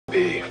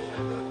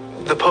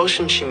The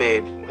potion she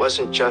made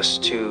wasn't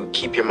just to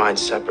keep your mind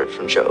separate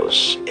from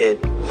Joe's.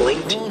 It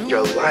linked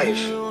your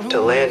life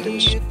to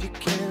Landon's.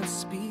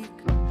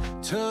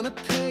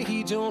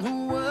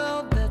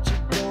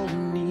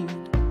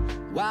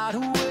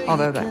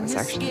 Although that was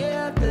actually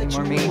really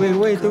more me.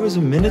 Wait, there was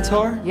a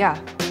Minotaur? Yeah,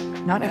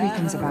 not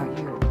everything's about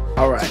you.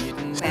 All right.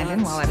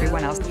 Landon, while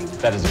everyone else...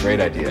 That is a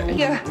great idea.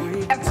 Yeah.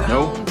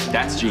 No,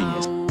 that's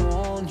genius.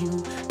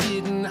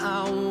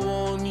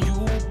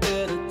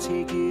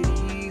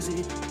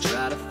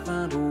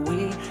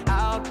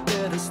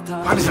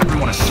 Why does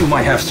everyone assume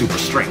I have super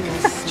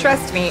strength?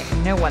 Trust me,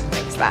 no one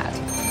thinks that.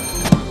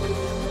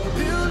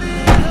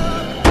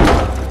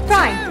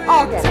 Fine,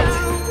 I'll get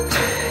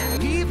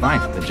it.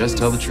 Fine, then just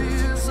tell the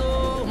truth.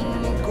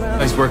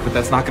 Nice work, but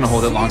that's not gonna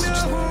hold it long, so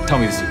just tell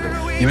me the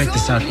secret. You make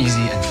this sound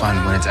easy and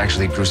fun when it's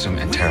actually gruesome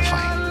and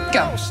terrifying.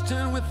 Go.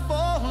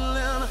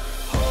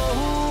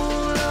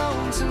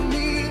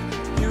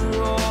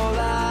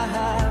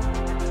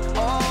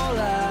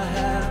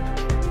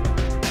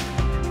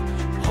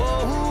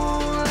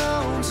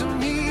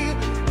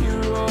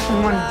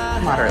 I'm one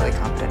moderately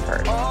competent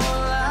bird.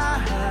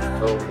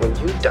 So when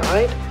you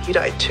died, he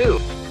died too.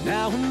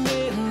 Now and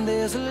then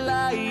there's a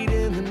light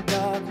in the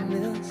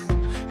darkness.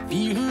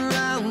 Feel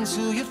around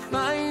till you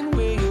find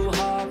where your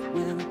heart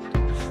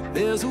went.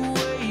 There's a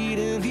weight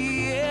in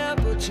the air,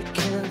 but you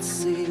can't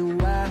say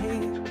why.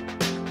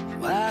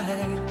 Why?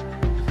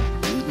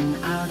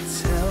 Didn't I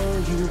tell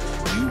you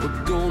you were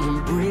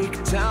gonna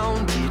break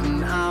down?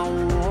 Didn't I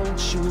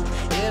want you?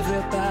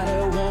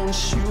 Everybody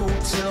wants you.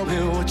 Tell me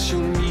what you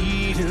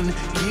need and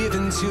give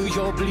until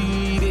you're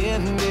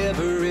bleeding.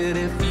 Never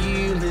any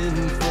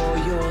feeling for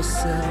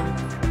yourself.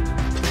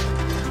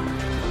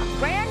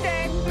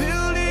 Landon!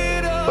 Build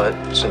it up.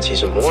 But since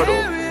he's immortal,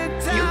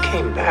 you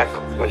came back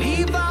when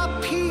he did.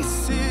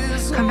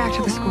 Come back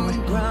to the school with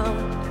me.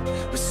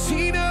 We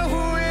see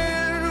no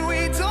end,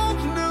 we don't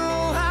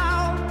know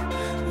how.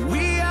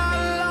 We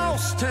are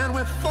lost and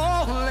we're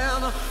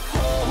falling.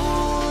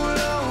 Hold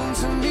on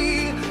to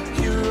me,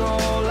 you're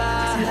all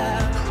I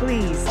have.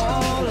 Please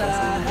tell me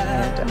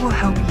Lizzie. We'll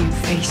help you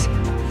face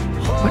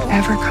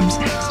whatever comes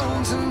next.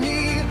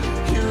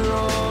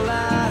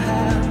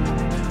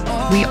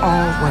 We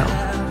all will.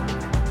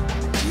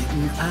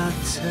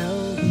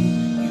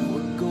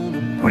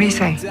 What do you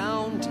say?